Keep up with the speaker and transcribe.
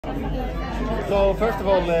So first of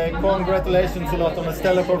all, congratulations a lot on a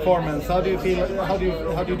stellar performance. How do you feel? How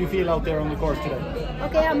did you feel out there on the course today?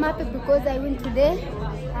 Okay, I'm happy because I win today.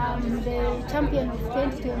 I'm the champion of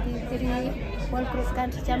 2023 World Cross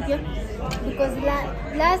Country Champion. Because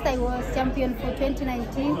last I was champion for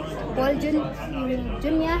 2019 World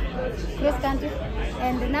Junior Cross Country,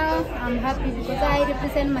 and now I'm happy because I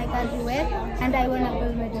represent my country well and I won a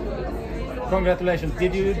gold medal. Congratulations.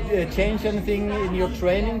 Did you change anything in your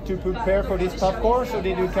training to prepare for this tough course, or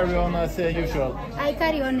did you carry on as usual? I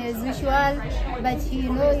carry on as usual, but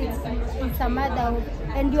you know it's a matter of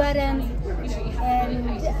endurance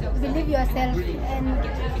and believe yourself and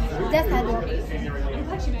just hard work.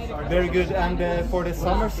 Very good. And for the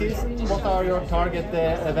summer season, what are your target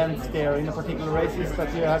events there, in the particular races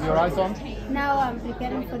that you have your eyes on? Now I'm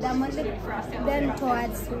preparing for Diamond League, then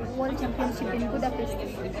towards World Championship in Budapest.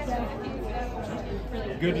 Yeah.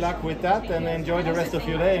 Good luck with that, and enjoy the rest of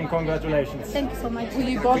your day, and congratulations. Thank you so much. Were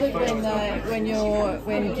you bothered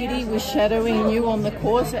when Giddy was shadowing you on the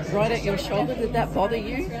course right at your shoulder? Did that bother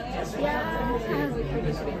you? Yeah.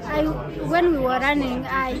 When we were running,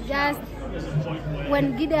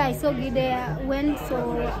 when I saw Gide went,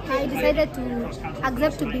 so I decided to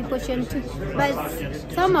accept to be position 2. But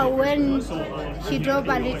somehow when she dropped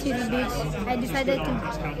a little bit, I decided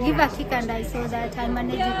to give a kick, and I saw that I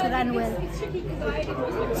managed to run well.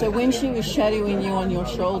 So when she was shadowing you on your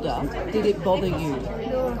shoulder, did it bother you?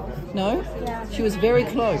 No. No? Yeah. She was very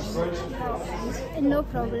close. No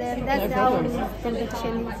problem. That's how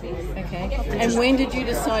competition is. Okay. And when did you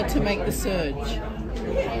decide to make the surge?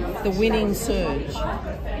 The winning surge?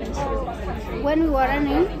 When we were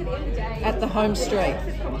running? At the home straight?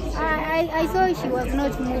 I saw she was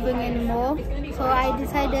not moving anymore, so I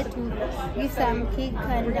decided to give some kick,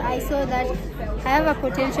 and I saw that I have a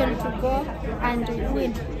potential to go and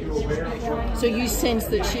win. So you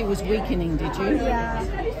sensed that she was weakening, did you? Yeah.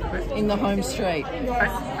 In the home straight?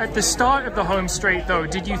 Yes. At the start of the home straight though,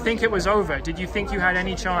 did you think it was over? Did you think you had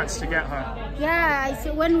any chance to get her? Yeah, I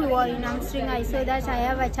saw when we were in hamstring, I saw that I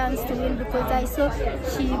have a chance to win because I saw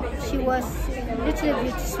she was a little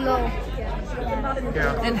bit slow.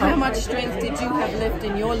 Yeah. And how much strength did you have left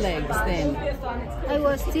in your legs then? I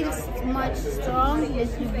was still much strong, a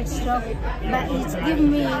little bit strong, but it gave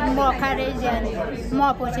me more courage and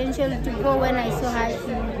more potential to go when I saw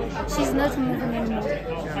her. She's not moving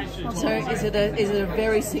anymore. So is it a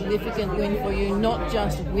very significant win for you, not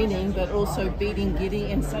just winning, but also beating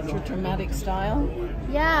Giddy in such a dramatic style?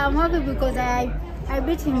 Yeah, I'm happy because I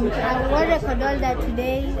beat him. I world record all that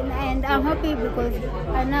today, and I'm happy because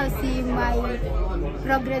I now see my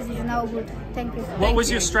progress is now good. Thank you. What was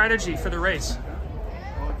your strategy for the race?